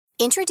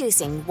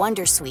Introducing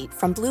Wondersuite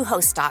from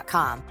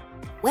Bluehost.com.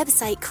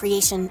 Website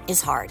creation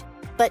is hard,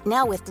 but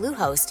now with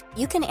Bluehost,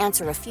 you can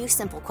answer a few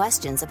simple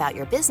questions about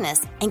your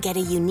business and get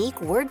a unique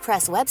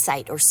WordPress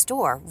website or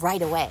store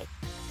right away.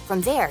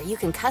 From there, you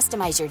can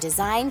customize your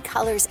design,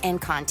 colors,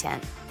 and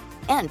content.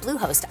 And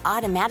Bluehost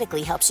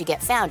automatically helps you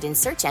get found in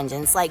search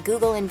engines like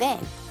Google and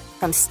Bing.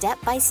 From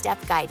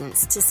step-by-step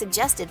guidance to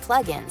suggested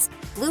plugins,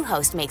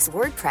 Bluehost makes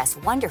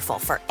WordPress wonderful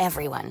for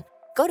everyone.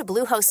 Go to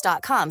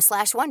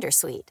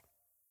bluehost.com/wondersuite.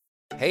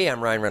 Hey,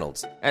 I'm Ryan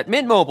Reynolds. At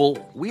Mint Mobile,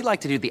 we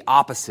like to do the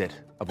opposite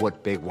of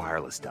what Big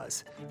Wireless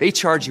does. They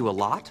charge you a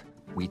lot,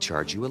 we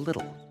charge you a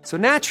little. So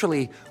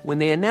naturally, when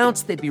they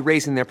announced they'd be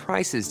raising their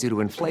prices due to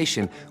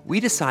inflation,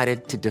 we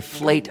decided to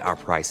deflate our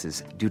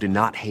prices due to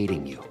not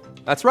hating you.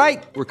 That's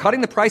right. We're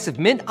cutting the price of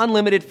Mint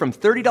Unlimited from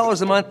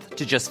 $30 a month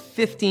to just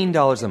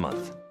 $15 a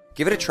month.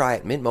 Give it a try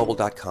at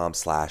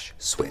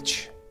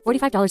mintmobile.com/switch.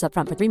 $45 up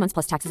front for 3 months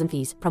plus taxes and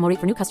fees. Promo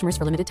rate for new customers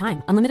for limited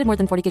time. Unlimited more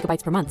than 40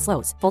 gigabytes per month.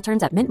 Slows full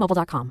terms at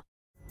mintmobile.com.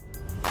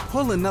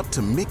 Pulling up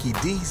to Mickey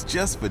D's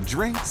just for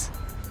drinks?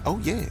 Oh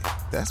yeah,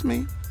 that's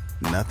me.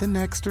 Nothing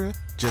extra,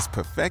 just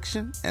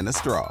perfection and a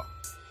straw.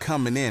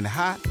 Coming in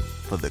hot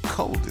for the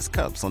coldest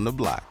cups on the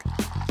block.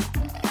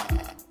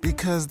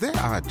 Because there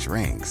are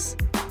drinks.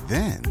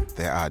 Then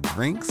there are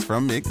drinks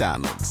from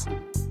McDonald's.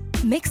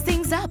 Mix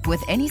things up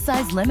with any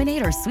size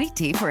lemonade or sweet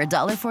tea for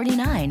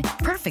 $1.49.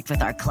 Perfect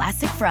with our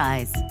classic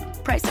fries.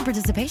 Price and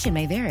participation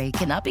may vary.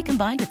 Cannot be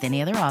combined with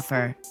any other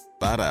offer.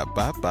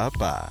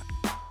 Ba-da-ba-ba-ba.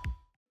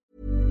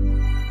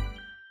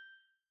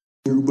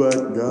 You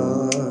but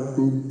God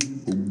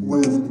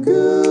with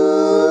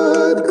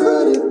good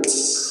credit.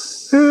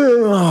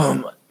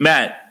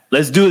 Matt,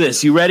 let's do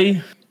this. You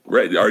ready?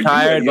 Ready? Are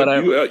tired? You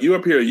ready? You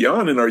up here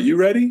yawning? Are you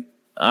ready?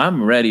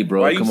 I'm ready,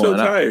 bro. Why are you so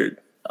tired?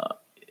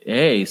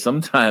 Hey,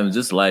 sometimes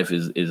this life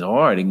is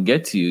hard and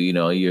get to you. You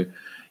know,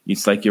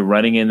 it's like you're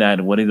running in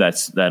that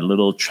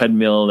little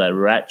treadmill, that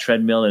rat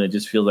treadmill, and it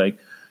just feels like,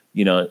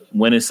 you know,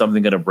 when is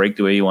something going to break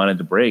the way you want it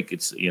to break?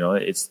 It's, you know,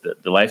 it's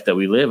the life that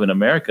we live in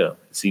America.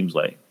 It seems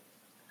like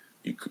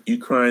you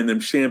crying them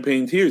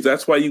champagne tears.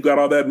 That's why you got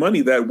all that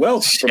money, that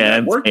wealth from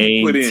that work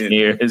you put in.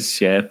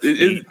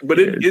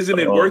 Isn't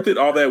it worth it?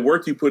 All that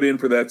work you put in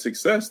for that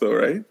success, though,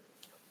 right?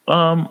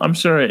 I'm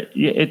sure it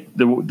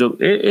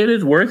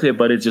is worth it,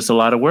 but it's just a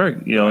lot of work.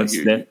 You know, it's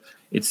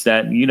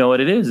that you know what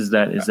it is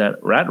that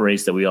rat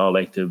race that we all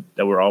that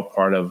we're all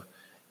part of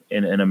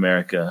in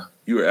America.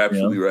 You are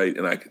absolutely right,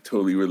 and I can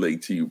totally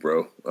relate to you,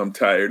 bro. I'm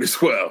tired as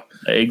well.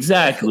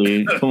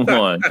 Exactly. Come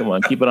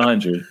on, keep it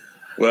 100.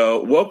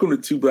 Well, welcome to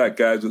Two Black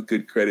Guys with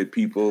Good Credit,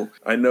 people.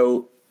 I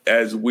know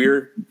as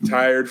we're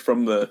tired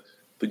from the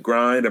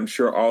grind, I'm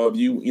sure all of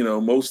you, you know,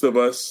 most of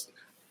us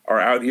are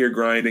out here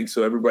grinding,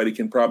 so everybody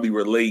can probably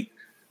relate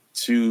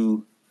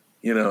to,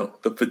 you know,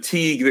 the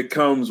fatigue that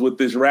comes with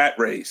this rat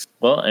race.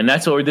 Well, and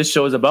that's what this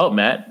show is about,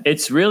 Matt.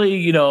 It's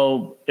really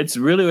going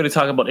to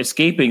talk about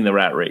escaping the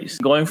rat race,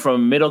 going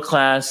from middle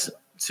class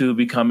to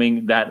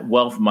becoming that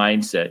wealth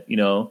mindset. You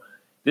know,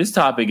 this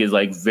topic is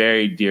like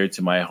very dear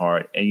to my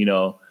heart. And, you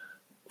know,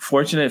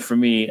 fortunate for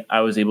me,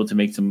 I was able to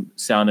make some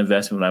sound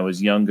investment when I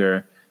was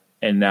younger.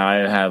 And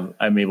now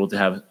I'm able to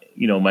have,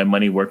 you know, my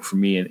money work for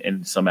me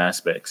in some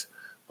aspects.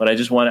 But I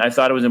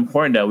thought it was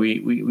important that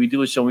we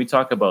do a show and we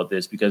talk about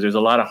this, because there's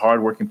a lot of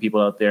hardworking people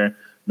out there,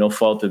 no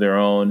fault of their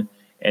own,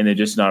 and they're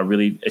just not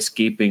really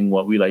escaping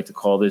what we like to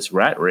call this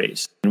rat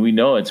race. And we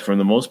know it's, for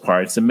the most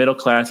part, it's the middle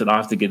class that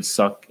often gets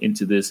sucked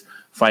into this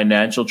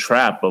financial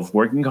trap of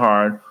working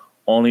hard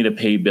only to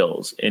pay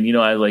bills. And, you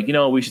know, I was like, you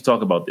know, we should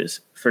talk about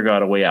this, figure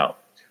out a way out.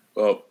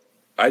 Well,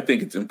 I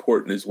think it's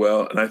important as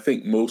well. And I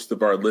think most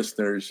of our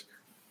listeners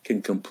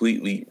can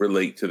completely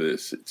relate to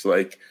this. It's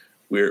like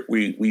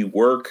we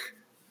work,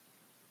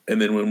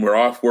 and then when we're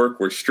off work,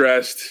 we're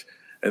stressed.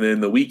 And then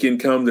the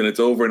weekend comes and it's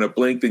over in a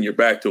blink, then you're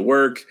back to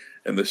work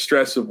and the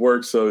stress of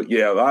work. So,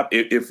 yeah,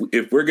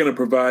 if we're going to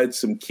provide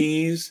some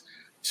keys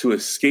to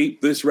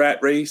escape this rat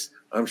race,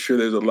 I'm sure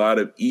there's a lot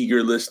of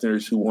eager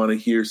listeners who want to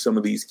hear some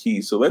of these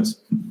keys. So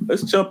let's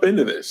jump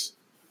into this.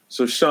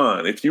 So,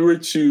 Sean, if you were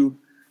to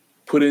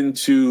put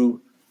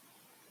into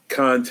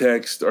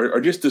context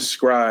or just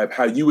describe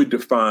how you would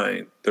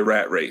define the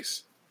rat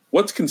race,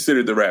 what's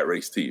considered the rat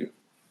race to you?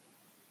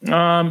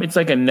 It's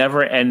like a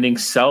never-ending,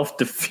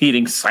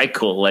 self-defeating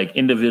cycle. Like,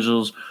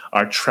 individuals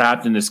are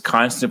trapped in this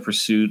constant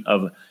pursuit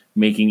of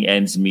making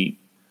ends meet.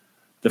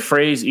 The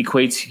phrase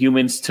equates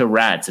humans to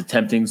rats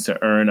attempting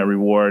to earn a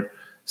reward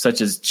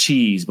such as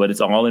cheese, but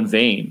it's all in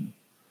vain.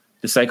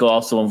 The cycle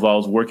also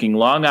involves working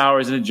long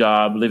hours in a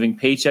job, living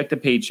paycheck to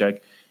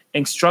paycheck,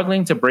 and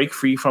struggling to break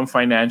free from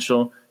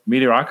financial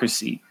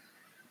mediocrity.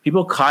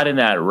 People caught in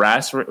that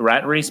rat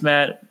race,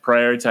 Matt,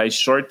 prioritize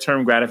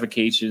short-term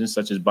gratifications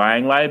such as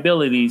buying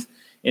liabilities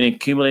and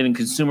accumulating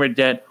consumer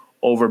debt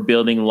over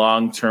building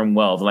long-term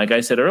wealth. And like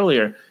I said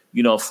earlier,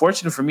 you know,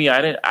 fortunate for me,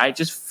 I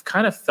just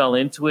kind of fell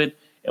into it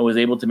and was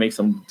able to make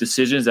some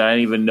decisions that I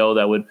didn't even know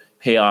that would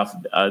pay off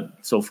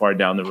so far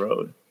down the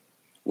road.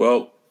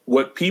 Well,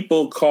 what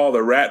people call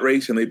the rat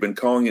race, and they've been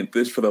calling it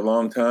this for the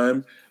long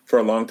time, for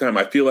a long time.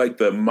 I feel like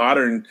the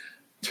modern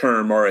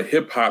term or it's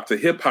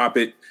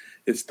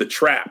the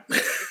trap.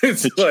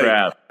 It's the like,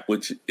 trap.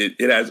 Which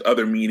it has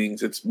other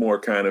meanings. It's more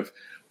kind of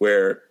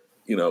where,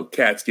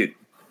 cats get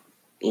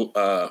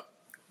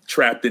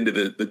trapped into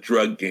the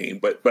drug game.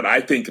 But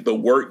I think the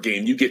work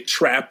game, you get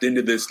trapped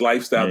into this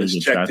lifestyle, this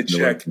check to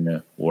check.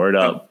 Word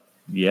up.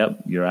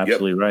 Yep. You're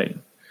absolutely right.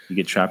 You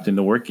get trapped in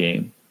the work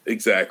game.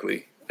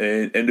 Exactly.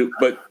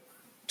 But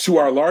to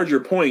our larger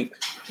point,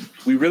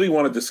 we really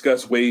want to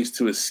discuss ways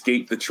to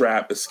escape the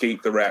trap,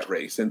 escape the rat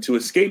race. And to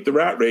escape the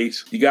rat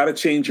race, you got to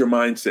change your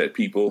mindset,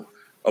 people,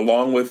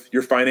 along with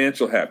your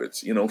financial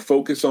habits.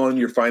 Focus on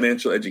your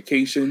financial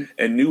education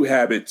and new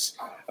habits.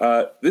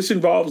 This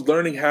involves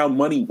learning how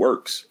money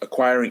works,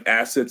 acquiring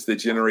assets that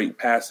generate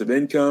passive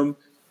income,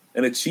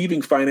 and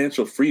achieving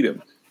financial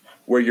freedom,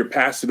 where your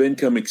passive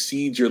income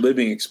exceeds your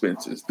living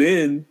expenses.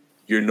 Then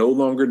you're no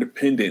longer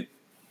dependent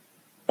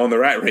on the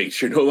rat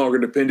race. You're no longer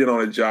dependent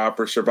on a job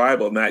for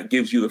survival. And that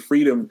gives you the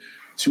freedom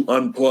to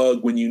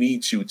unplug when you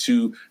need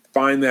to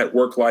find that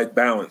work-life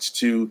balance,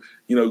 to,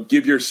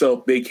 give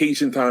yourself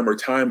vacation time or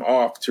time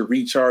off to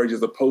recharge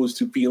as opposed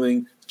to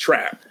feeling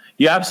trapped.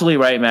 You're absolutely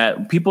right,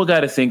 Matt. People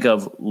got to think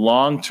of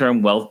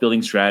long-term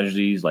wealth-building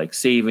strategies like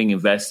saving,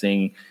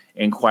 investing,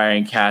 and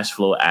acquiring cash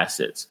flow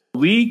assets.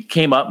 We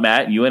came up,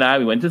 Matt, you and I,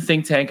 we went to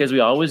Think Tank as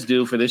we always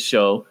do for this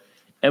show,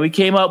 and we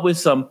came up with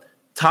some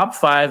top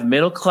 5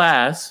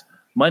 middle-class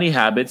money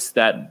habits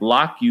that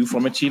block you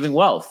from achieving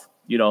wealth.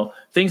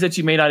 Things that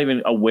you may not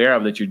even aware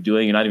of that you're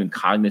doing. You're not even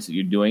cognizant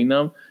you're doing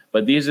them.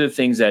 But these are the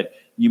things that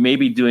you may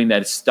be doing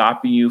that is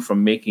stopping you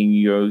from making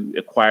you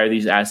acquire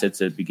these assets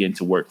that begin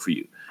to work for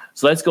you.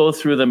 So let's go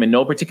through them in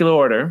no particular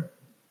order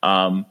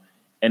and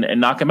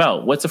knock them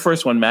out. What's the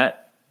first one,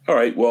 Matt? All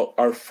right. Well,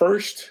 our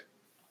first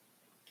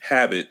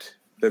habit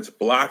that's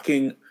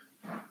blocking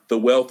the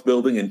wealth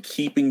building and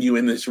keeping you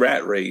in this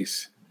rat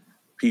race,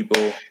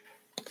 people,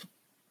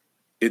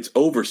 it's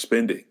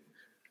overspending.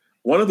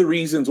 One of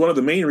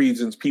the main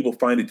reasons people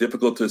find it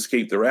difficult to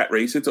escape the rat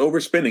race, it's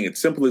overspending.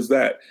 It's simple as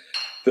that.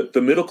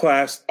 The middle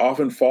class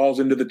often falls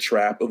into the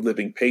trap of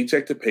living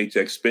paycheck to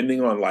paycheck,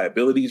 spending on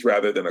liabilities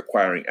rather than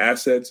acquiring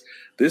assets.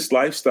 This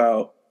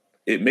lifestyle,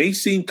 it may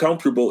seem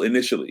comfortable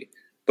initially,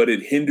 but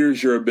it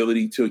hinders your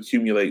ability to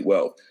accumulate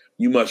wealth.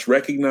 You must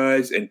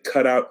recognize and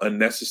cut out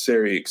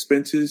unnecessary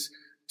expenses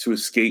to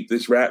escape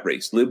this rat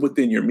race. Live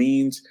within your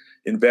means.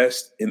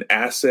 Invest in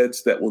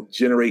assets that will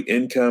generate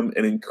income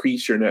and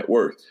increase your net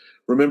worth.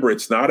 Remember,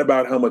 it's not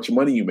about how much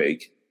money you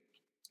make.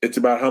 It's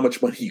about how much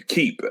money you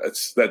keep.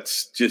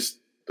 That's just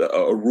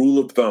a rule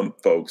of thumb,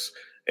 folks.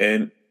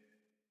 And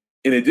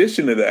in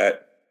addition to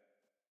that,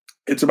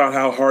 it's about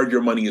how hard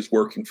your money is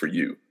working for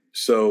you.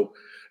 So,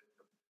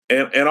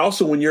 and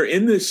also when you're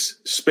in this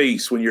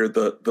space, when you're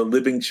the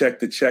living check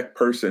to check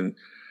person,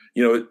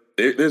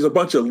 there's a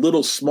bunch of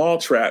little small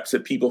traps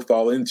that people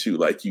fall into.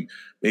 Like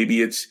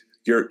maybe it's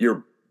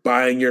you're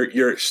buying your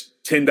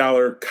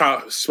 $10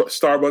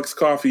 Starbucks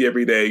coffee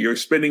every day. You're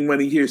spending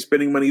money here,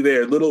 spending money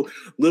there, little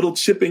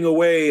chipping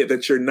away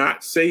that you're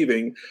not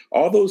saving.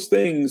 All those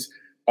things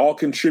all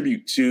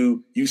contribute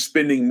to you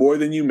spending more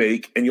than you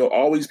make, and you'll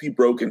always be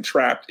broke and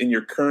trapped in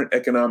your current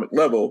economic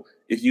level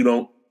if you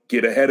don't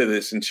get ahead of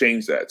this and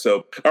change that.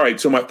 So, all right.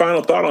 So my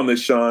final thought on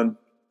this, Sean,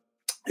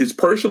 is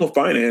personal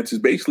finance is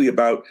basically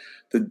about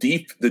the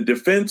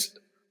defense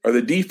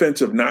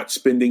of not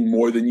spending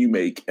more than you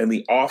make and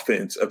the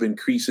offense of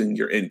increasing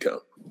your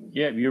income.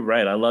 Yeah, you're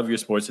right. I love your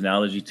sports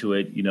analogy to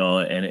it,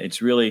 and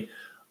it's really,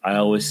 I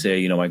always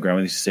say, my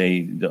grandmother used to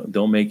say,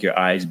 don't make your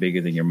eyes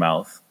bigger than your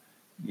mouth,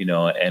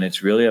 and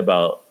it's really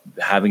about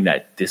having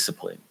that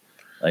discipline.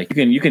 Like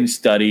you can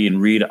study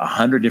and read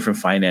 100 different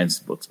finance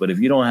books, but if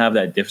you don't have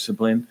that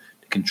discipline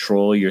to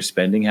control your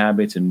spending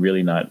habits and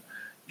really not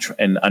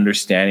and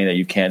understanding that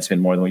you can't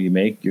spend more than what you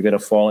make, you're gonna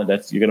fall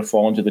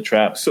into the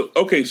trap. So,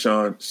 okay,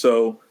 Sean.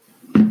 So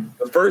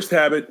the first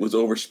habit was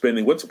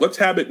overspending. What's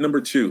habit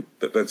number 2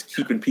 that's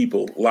keeping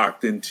people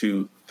locked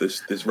into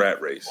this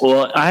rat race?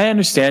 Well, I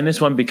understand this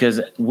one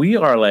because we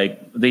are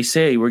like they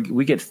say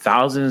we get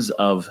thousands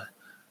of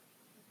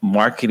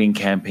marketing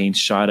campaigns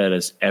shot at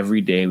us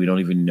every day. We don't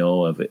even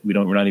know of it. We're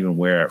not even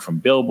aware of it, from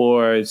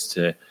billboards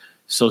to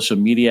social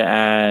media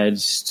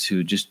ads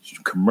to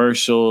just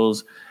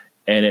commercials.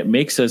 And it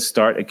makes us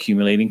start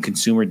accumulating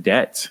consumer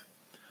debt.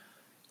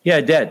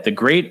 Yeah, debt, the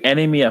great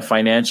enemy of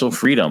financial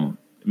freedom.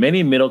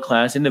 Many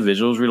middle-class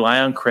individuals rely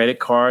on credit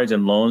cards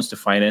and loans to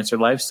finance their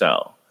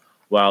lifestyle.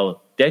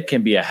 While debt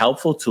can be a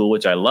helpful tool,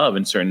 which I love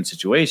in certain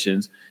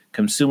situations,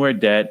 consumer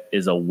debt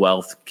is a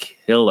wealth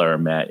killer,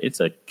 Matt. It's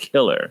a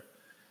killer.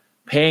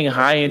 Paying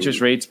high interest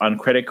rates on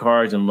credit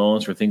cards and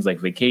loans for things like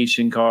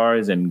vacation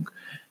cars,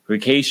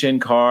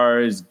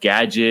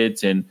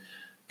 gadgets, and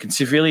can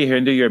severely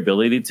hinder your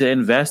ability to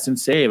invest and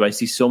save. I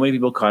see so many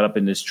people caught up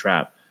in this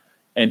trap.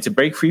 And to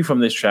break free from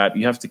this trap,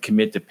 you have to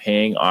commit to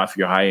paying off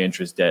your high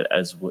interest debt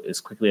as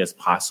quickly as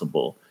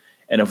possible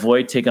and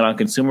avoid taking on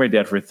consumer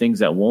debt for things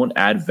that won't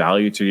add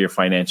value to your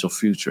financial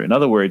future. In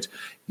other words,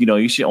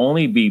 you should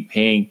only be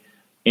paying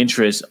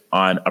interest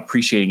on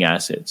appreciating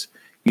assets.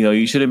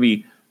 You shouldn't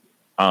be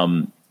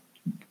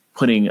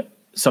putting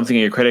something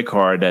in your credit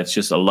card that's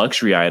just a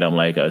luxury item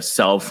like a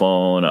cell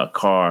phone, a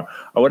car,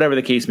 or whatever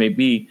the case may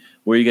be,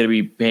 where you're going to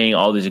be paying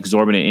all this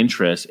exorbitant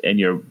interest and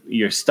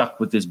you're stuck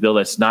with this bill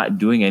that's not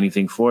doing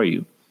anything for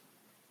you.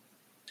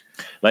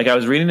 Like I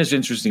was reading this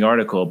interesting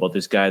article about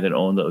this guy that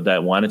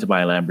wanted to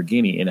buy a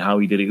Lamborghini and how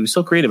he did it. It was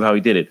so creative how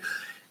he did it.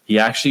 He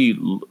actually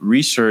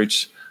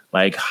researched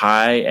like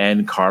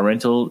high-end car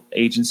rental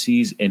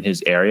agencies in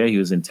his area. He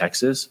was in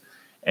Texas.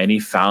 And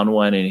he found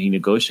one and he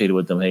negotiated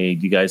with them. Hey,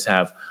 do you guys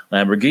have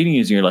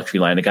Lamborghinis in your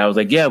luxury line? The guy was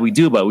like, yeah, we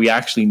do, but we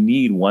actually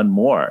need one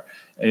more.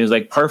 And he was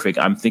like, perfect.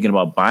 I'm thinking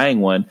about buying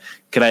one.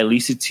 Could I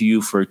lease it to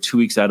you for 2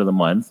 weeks out of the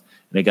month?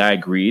 And the guy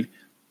agreed.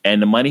 And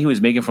the money he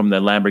was making from the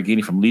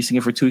Lamborghini, from leasing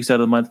it for 2 weeks out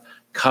of the month,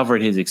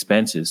 covered his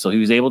expenses. So he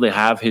was able to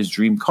have his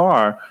dream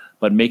car,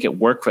 but make it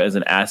work as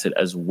an asset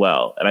as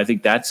well. And I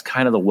think that's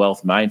kind of the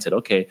wealth mindset.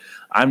 Okay,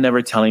 I'm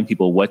never telling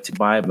people what to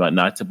buy, what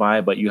not to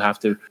buy, but you have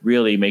to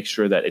really make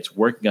sure that it's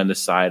working on the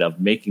side of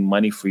making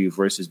money for you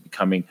versus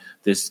becoming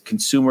this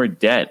consumer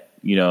debt.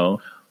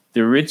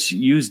 The rich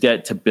use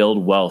debt to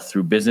build wealth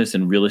through business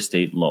and real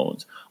estate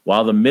loans,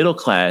 while the middle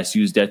class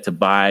use debt to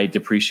buy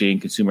depreciating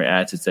consumer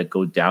assets that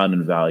go down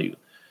in value.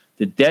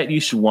 The debt you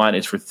should want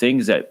is for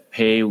things that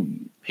pay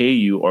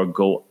you or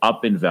go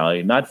up in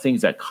value, not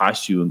things that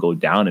cost you and go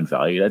down in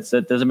value.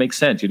 That doesn't make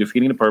sense. You're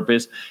defeating the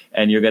purpose,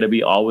 and you're going to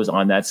be always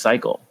on that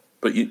cycle.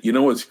 But you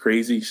know what's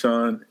crazy,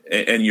 Sean?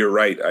 And you're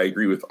right. I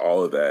agree with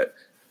all of that.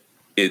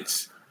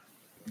 It's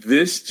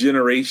this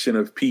generation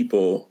of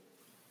people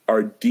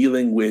are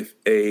dealing with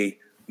a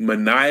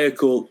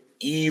maniacal,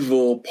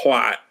 evil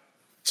plot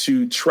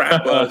to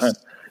trap us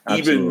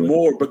even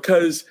more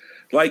because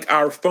like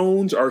our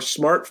phones, our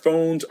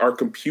smartphones, our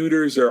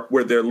computers are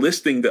where they're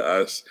listening to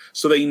us.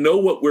 So they know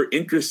what we're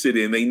interested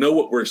in. They know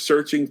what we're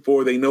searching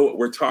for. They know what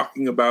we're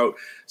talking about.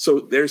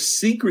 So they're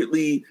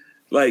secretly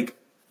like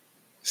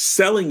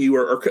selling you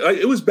or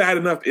it was bad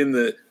enough in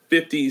the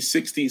 50s,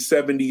 60s,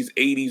 70s,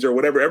 80s, or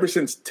whatever, ever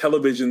since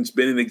television's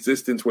been in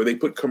existence where they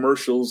put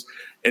commercials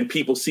and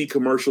people see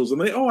commercials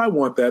and I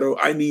want that. Oh,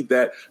 I need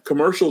that.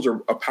 Commercials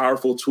are a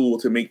powerful tool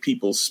to make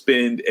people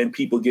spend and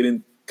people get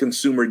in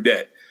consumer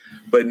debt.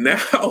 But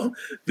now,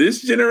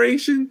 this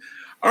generation,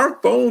 our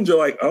phones are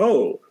like,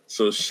 oh,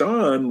 so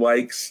Sean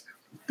likes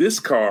this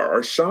car,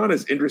 or Sean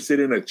is interested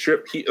in a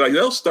trip.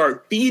 They'll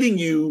start feeding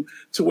you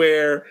to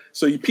where,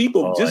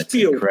 people just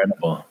feel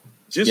incredible.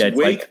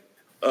 Wake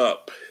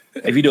up.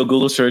 If you do a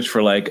Google search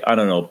for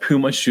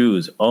Puma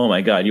shoes, oh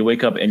my God, you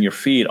wake up and your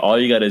feed, all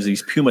you got is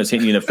these Pumas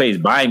hitting you in the face.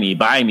 Buy me,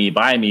 buy me,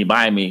 buy me,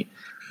 buy me.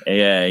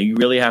 Yeah, you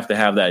really have to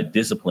have that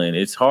discipline.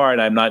 It's hard.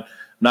 I'm not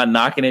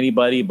knocking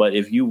anybody, but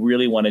if you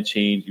really want to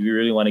change, if you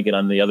really want to get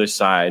on the other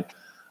side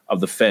of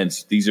the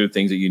fence, these are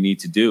things that you need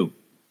to do.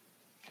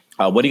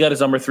 What do you got as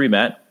number 3,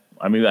 Matt?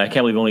 I mean, I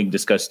can't believe we only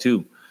discussed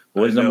 2.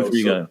 What is number 3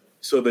 you got?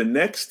 So the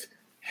next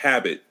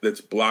habit that's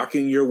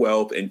blocking your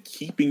wealth and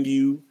keeping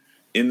you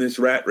in this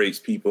rat race,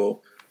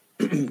 people,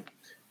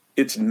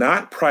 it's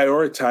not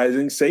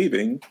prioritizing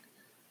saving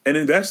and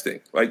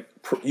investing. Like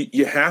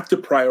you have to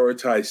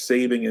prioritize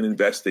saving and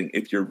investing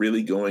if you're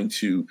really going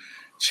to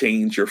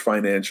change your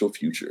financial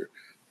future.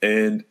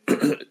 And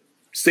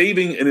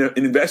saving and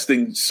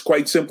investing,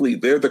 quite simply,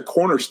 they're the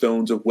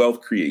cornerstones of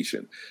wealth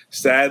creation.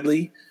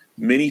 Sadly,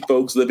 many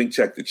folks living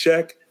check to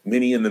check,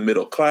 many in the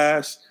middle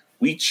class,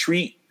 we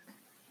treat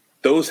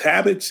those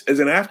habits as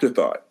an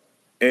afterthought.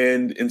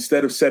 And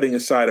instead of setting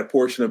aside a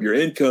portion of your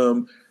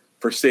income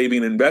for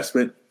saving and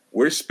investment,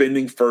 we're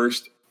spending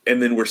first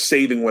and then we're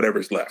saving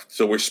whatever's left.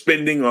 So we're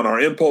spending on our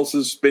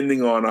impulses,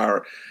 spending on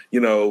our,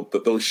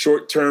 those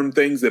short-term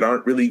things that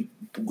aren't really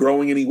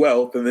growing any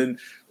wealth. And then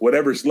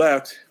whatever's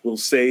left, we'll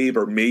save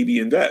or maybe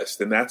invest.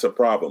 And that's a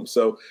problem.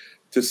 So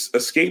to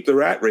escape the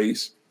rat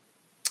race,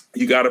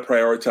 you got to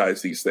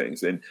prioritize these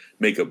things and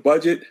make a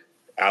budget,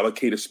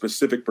 allocate a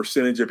specific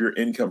percentage of your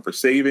income for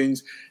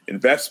savings,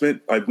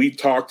 investment. Like we've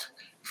talked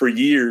for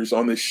years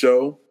on this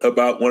show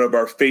about one of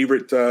our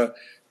favorite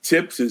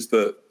tips is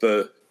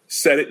the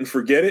set it and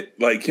forget it.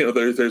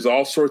 There's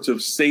all sorts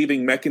of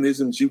saving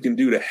mechanisms you can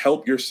do to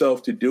help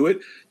yourself to do it.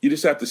 You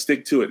just have to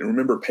stick to it. And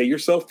remember, pay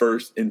yourself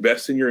first,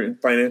 invest in your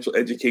financial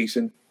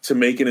education to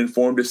make an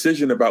informed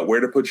decision about where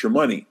to put your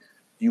money.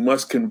 You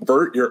must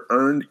convert your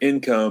earned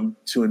income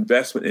to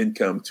investment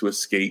income to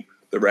escape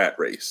the rat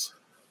race.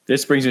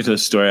 This brings me to a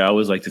story I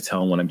always like to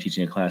tell when I'm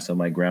teaching a class of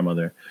my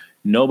grandmother.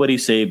 Nobody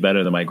saved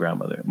better than my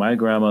grandmother. My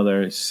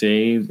grandmother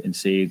saved and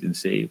saved and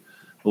saved.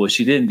 But what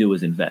she didn't do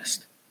was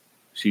invest.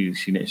 She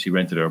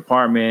rented her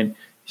apartment.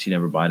 She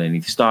never bought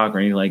any stock or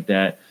anything like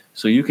that.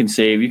 So you can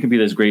save, you can be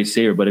this great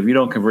saver, but if you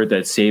don't convert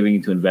that saving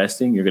into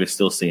investing, you're going to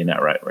still stay in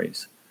that rat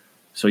race.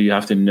 So you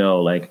have to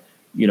know,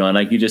 and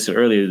like you just said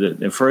earlier,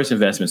 the first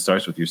investment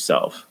starts with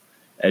yourself,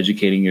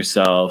 educating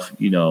yourself,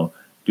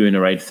 doing the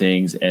right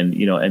things, and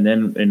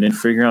then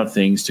figuring out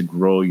things to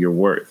grow your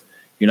worth.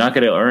 You're not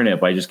going to earn it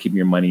by just keeping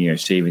your money in your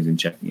savings and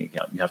checking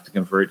account. You have to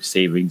convert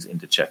savings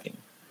into checking.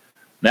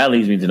 That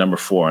leads me to number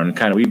 4,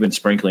 and we've been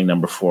sprinkling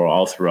number 4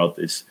 all throughout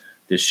this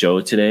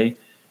show today.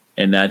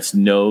 and that's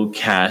no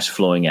cash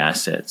flowing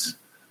assets.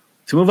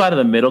 To move out of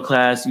the middle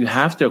class, you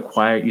have to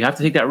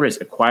take that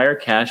risk. Acquire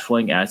cash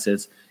flowing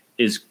assets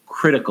is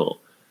critical.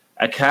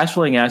 A cash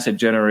flowing asset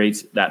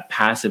generates that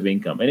passive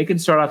income, and it can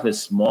start off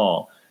as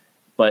small,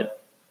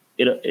 but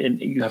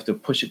you have to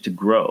push it to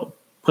grow.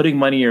 Putting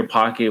money in your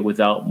pocket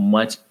without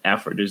much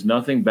effort. There's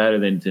nothing better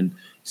than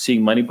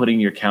seeing money put in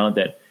your account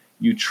that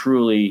you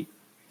truly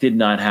did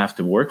not have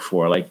to work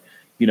for. Like,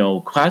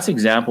 classic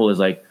example is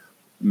like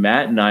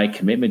Matt and I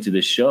commitment to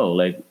this show.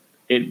 Like,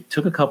 it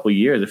took a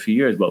few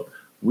years, but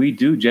we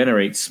do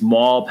generate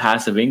small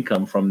passive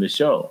income from the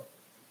show.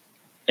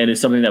 And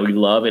it's something that we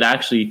love. It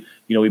actually,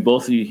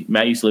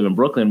 Matt used to live in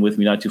Brooklyn with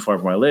me, not too far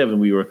from where I live,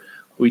 and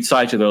we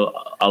saw each other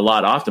a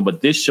lot often,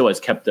 but this show has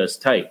kept us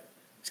tight.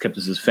 It's kept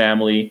us as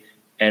family,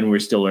 and we're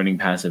still earning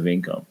passive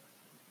income.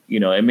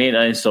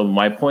 So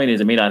my point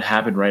is, it may not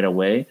happen right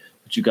away,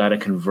 but you got to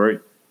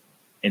convert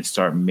and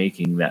start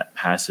making that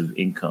passive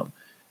income.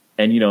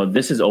 And,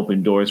 this has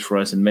opened doors for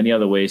us in many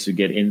other ways to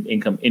get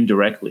income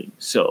indirectly.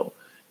 So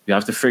you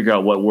have to figure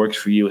out what works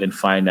for you and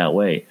find that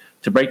way.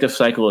 To break the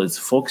cycle, it's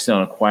focusing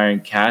on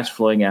acquiring cash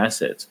flowing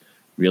assets,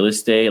 real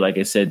estate, like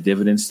I said,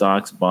 dividend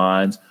stocks,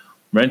 bonds,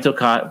 rental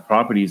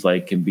properties,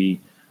 can be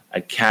a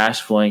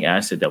cash flowing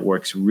asset that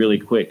works really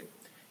quick.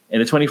 In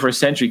the 21st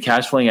century,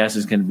 cash flowing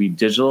assets can be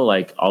digital,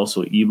 like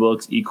also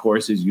ebooks,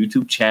 e-courses,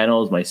 YouTube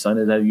channels. My son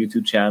has a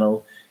YouTube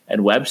channel,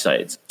 and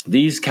websites.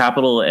 These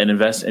capital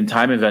and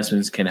time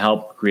investments can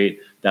help create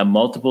that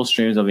multiple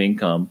streams of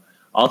income,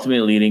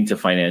 ultimately leading to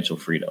financial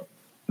freedom.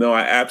 No,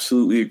 I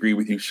absolutely agree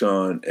with you,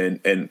 Sean.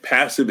 And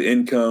passive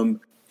income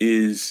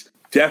is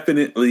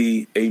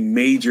definitely a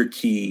major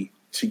key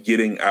to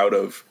getting out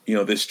of,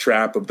 this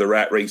trap of the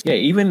rat race. Yeah,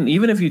 even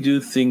if you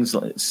do things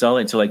like sell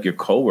it to your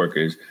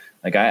coworkers.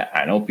 Like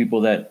I know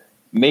people that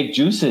make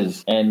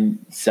juices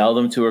and sell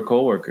them to our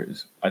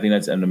coworkers. I think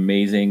that's an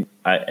amazing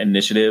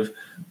initiative.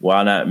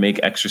 Why not make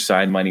extra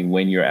side money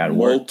when you're at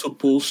work?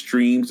 Multiple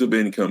streams of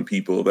income,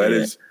 people. That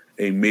is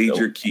a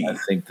major key. I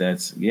think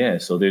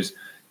so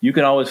you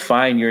can always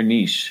find your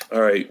niche.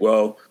 All right.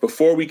 Well,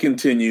 before we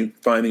continue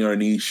finding our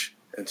niche,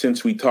 and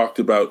since we talked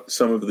about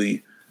some of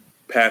the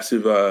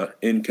passive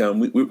income,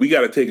 we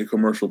got to take a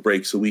commercial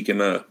break so we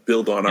can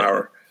build on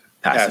our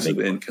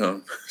passive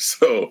income.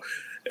 So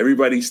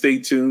everybody stay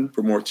tuned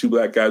for more Two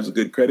Black Guys with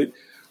Good Credit.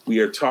 We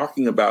are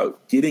talking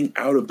about getting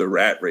out of the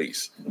rat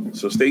race.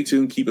 So stay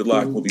tuned. Keep it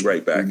locked. We'll be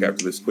right back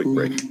after this quick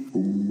break.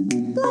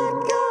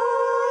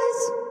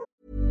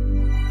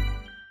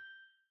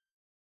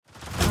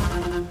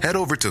 Head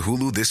over to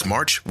Hulu this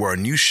March, where our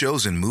new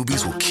shows and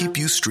movies will keep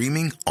you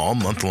streaming all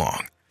month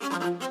long.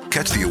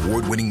 Catch the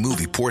award-winning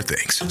movie Poor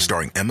Things,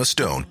 starring Emma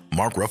Stone,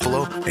 Mark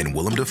Ruffalo, and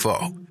Willem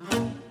Dafoe.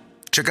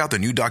 Check out the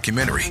new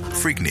documentary,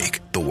 Freaknik,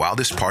 The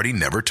Wildest Party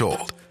Never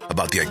Told,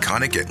 about the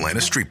iconic Atlanta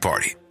street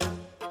party.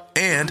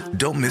 And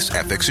don't miss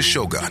FX's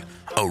Shogun,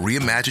 a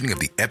reimagining of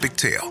the epic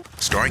tale,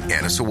 starring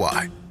Anna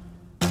Sawai.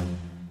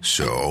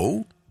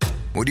 So,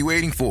 what are you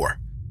waiting for?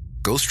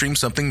 Go stream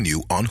something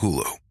new on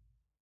Hulu.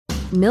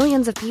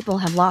 Millions of people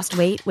have lost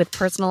weight with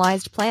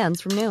personalized plans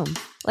from Noom.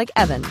 Like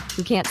Evan,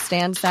 who can't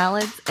stand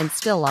salads and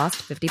still lost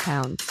 50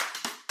 pounds.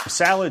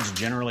 Salads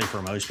generally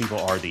for most people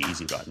are the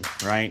easy button,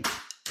 right?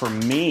 For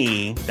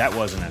me, that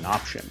wasn't an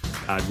option.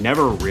 I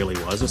never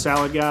really was a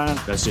salad guy.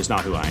 That's just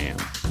not who I am.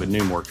 But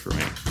Noom worked for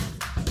me.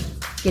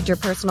 Get your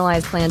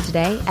personalized plan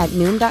today at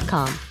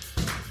Noom.com.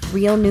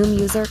 Real Noom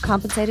user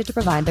compensated to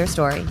provide their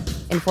story.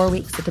 In 4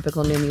 weeks, the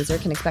typical Noom user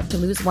can expect to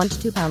lose 1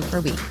 to 2 pounds per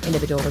week.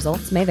 Individual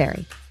results may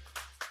vary.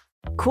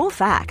 Cool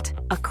fact,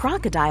 a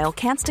crocodile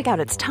can't stick out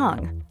its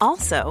tongue.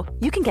 Also,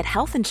 you can get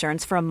health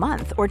insurance for a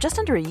month or just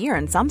under a year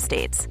in some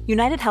states.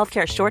 United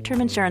Healthcare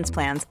short-term insurance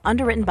plans,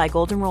 underwritten by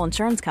Golden Rule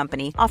Insurance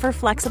Company, offer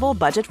flexible,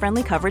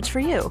 budget-friendly coverage for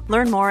you.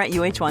 Learn more at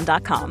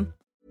UH1.com.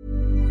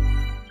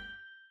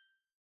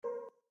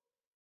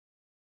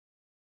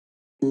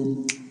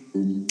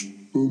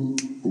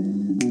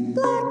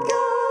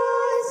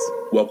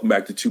 Welcome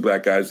back to Two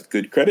Black Guys with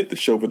Good Credit, the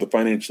show for the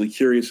financially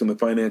curious and the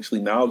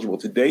financially knowledgeable.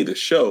 Today, the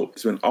show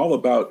has been all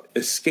about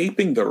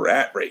escaping the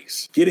rat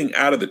race, getting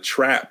out of the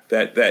trap,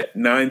 that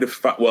 9 to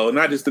 5, well,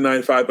 not just the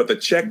 9 to 5, but the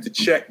check to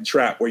check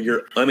trap where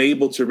you're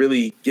unable to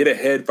really get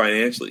ahead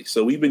financially.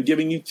 So we've been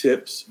giving you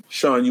tips.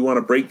 Sean, you want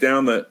to break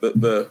down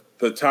the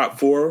top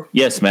 4?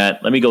 Yes,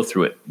 Matt. Let me go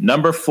through it.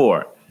 Number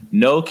 4,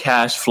 no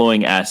cash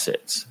flowing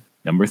assets.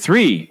 Number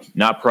 3,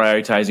 not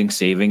prioritizing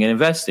saving and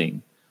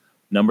investing.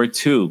 Number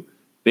 2,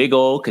 big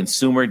old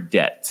consumer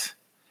debt.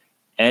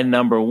 And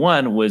number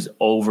 1 was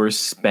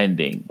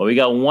overspending. Well, we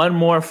got one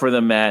more for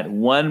them, Matt.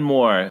 One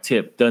more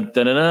tip. Dun,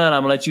 dun, dun, dun.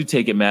 I'm going to let you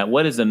take it, Matt.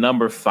 What is the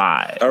number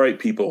 5? All right,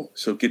 people.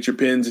 So get your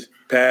pens,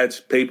 pads,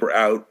 paper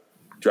out,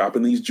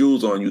 dropping these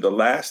jewels on you. The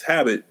last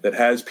habit that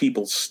has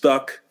people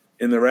stuck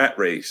in the rat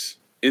race,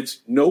 it's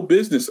no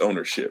business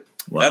ownership.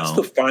 Wow. That's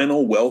the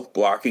final wealth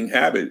blocking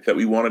habit that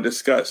we want to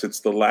discuss.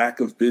 It's the lack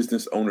of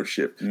business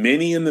ownership.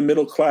 Many in the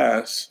middle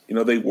class,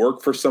 they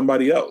work for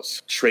somebody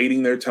else,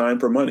 trading their time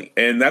for money.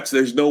 And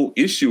there's no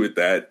issue with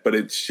that, but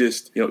it's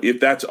just, if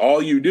that's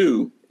all you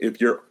do, if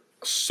your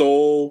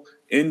sole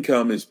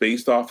income is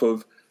based off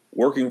of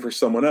working for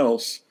someone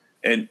else,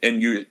 and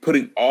you're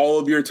putting all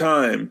of your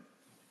time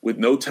with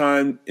no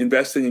time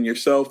investing in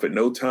yourself and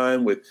no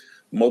time with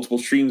multiple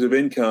streams of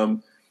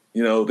income,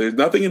 there's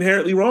nothing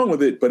inherently wrong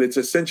with it, but it's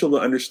essential to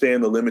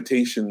understand the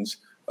limitations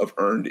of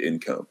earned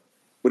income.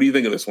 What do you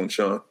think of this one,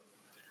 Sean?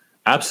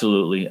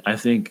 Absolutely. I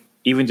think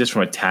even just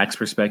from a tax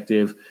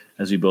perspective,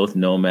 as we both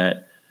know,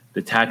 Matt,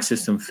 the tax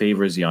system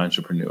favors the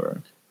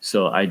entrepreneur.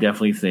 So I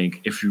definitely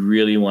think if you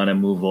really want to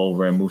move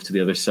over and move to the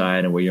other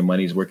side and where your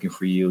money is working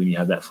for you and you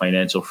have that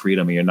financial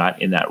freedom and you're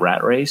not in that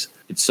rat race,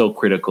 it's so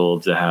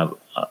critical to have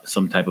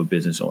some type of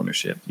business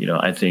ownership.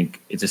 I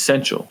think it's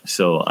essential.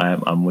 So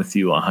I'm with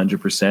you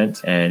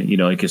 100%. And,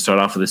 you can start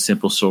off with a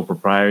simple sole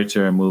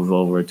proprietor and move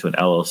over to an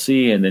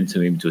LLC and then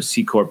to a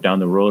C Corp down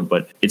the road.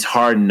 But it's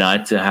hard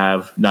not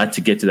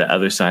to get to the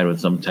other side with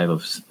some type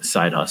of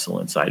side hustle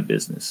and side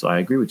business. So I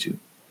agree with you.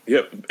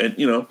 Yep.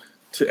 And,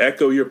 to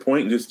echo your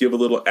point and just give put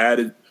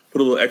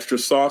a little extra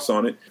sauce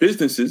on it.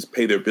 Businesses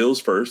pay their bills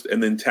first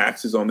and then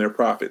taxes on their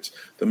profits.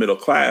 The middle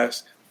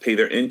class pay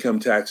their income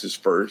taxes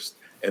first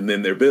and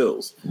then their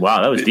bills.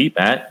 Wow, that was deep,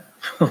 Matt.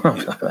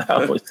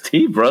 That was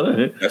deep,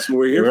 brother. That's what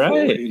we're here for.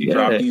 Yeah.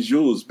 Drop these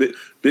jewels.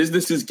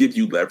 Businesses give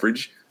you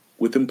leverage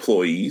with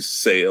employees,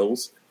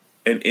 sales,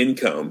 and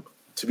income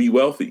to be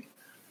wealthy.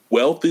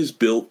 Wealth is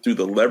built through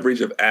the leverage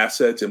of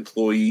assets,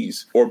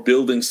 employees, or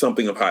building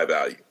something of high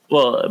value.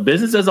 Well, a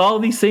business does all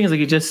of these things, like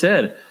you just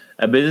said.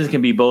 A business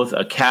can be both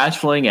a cash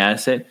flowing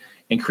asset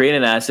and create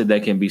an asset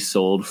that can be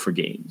sold for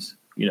gains.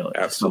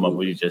 Some of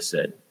what you just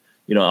said.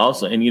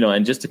 Also,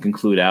 and just to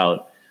conclude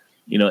out,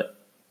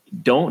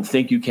 don't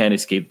think you can't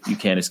escape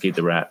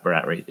the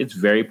rat race. It's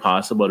very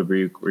possible.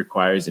 It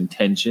requires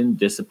intention,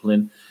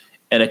 discipline,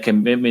 and a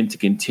commitment to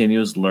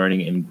continuous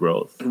learning and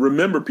growth.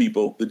 Remember,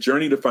 people, the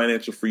journey to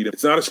financial freedom,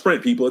 it's not a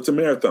sprint, people. It's a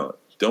marathon.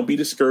 Don't be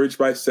discouraged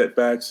by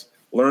setbacks.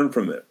 Learn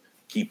from them.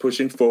 Keep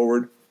pushing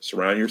forward.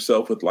 Surround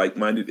yourself with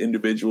like-minded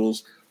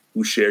individuals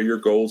who share your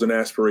goals and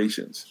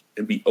aspirations,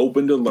 and be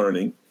open to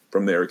learning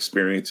from their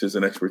experiences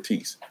and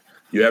expertise.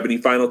 You have any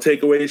final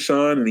takeaways,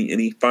 Sean?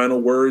 Any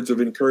final words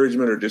of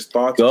encouragement or just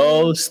thoughts?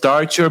 Go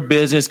start your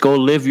business. Go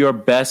live your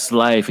best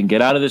life and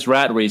get out of this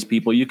rat race,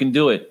 people. You can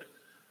do it.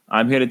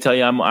 I'm here to tell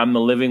you I'm the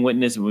living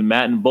witness. With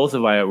Matt and both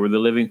of us, we're the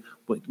living.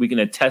 We can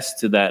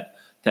attest to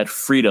that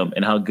freedom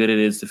and how good it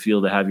is to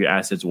feel to have your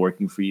assets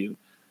working for you.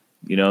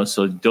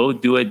 So don't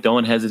do it.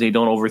 Don't hesitate.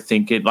 Don't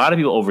overthink it. A lot of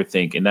people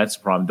overthink, and that's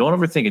the problem. Don't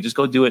overthink it. Just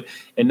go do it,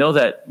 and know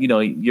that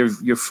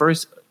your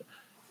first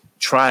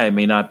try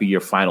may not be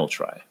your final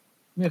try.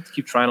 You have to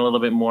keep trying a little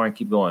bit more and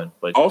keep going.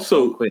 But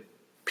also,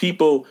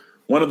 people,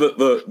 one of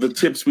the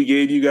tips we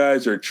gave you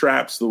guys, or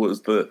traps,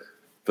 was the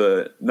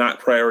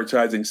not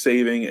prioritizing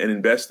saving and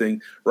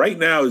investing. Right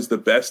now is the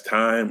best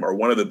time, or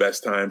one of the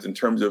best times, in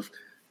terms of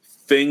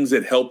things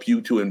that help you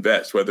to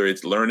invest, whether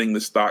it's learning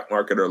the stock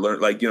market or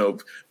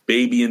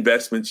baby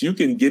investments. You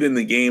can get in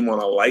the game on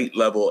a light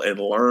level and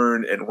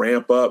learn and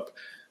ramp up.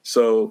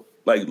 So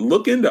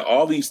look into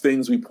all these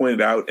things we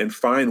pointed out and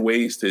find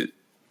ways to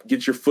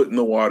get your foot in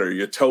the water,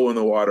 your toe in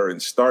the water,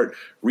 and start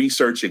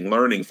researching,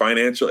 learning,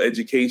 financial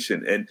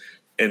education,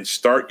 and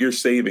start your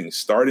savings,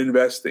 start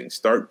investing,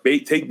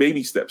 take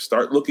baby steps,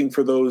 start looking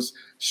for those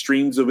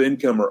streams of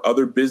income or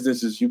other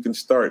businesses you can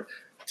start.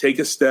 Take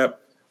a step.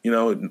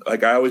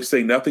 Like I always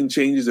say, nothing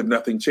changes if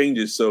nothing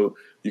changes. So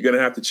you're going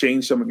to have to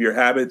change some of your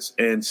habits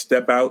and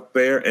step out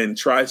there and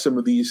try some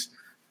of these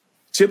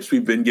tips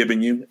we've been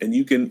giving you, and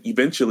you can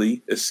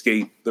eventually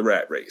escape the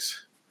rat race.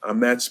 I'm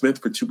Matt Smith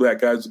for Two Black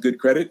Guys with Good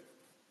Credit,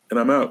 and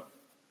I'm out.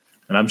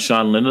 And I'm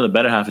Sean Linder, the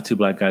better half of Two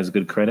Black Guys with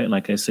Good Credit. And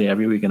like I say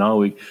every week and all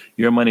week,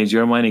 your money is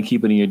your money.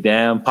 Keep it in your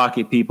damn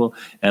pocket, people.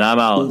 And I'm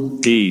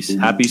out. Peace.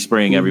 Happy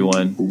spring,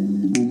 everyone.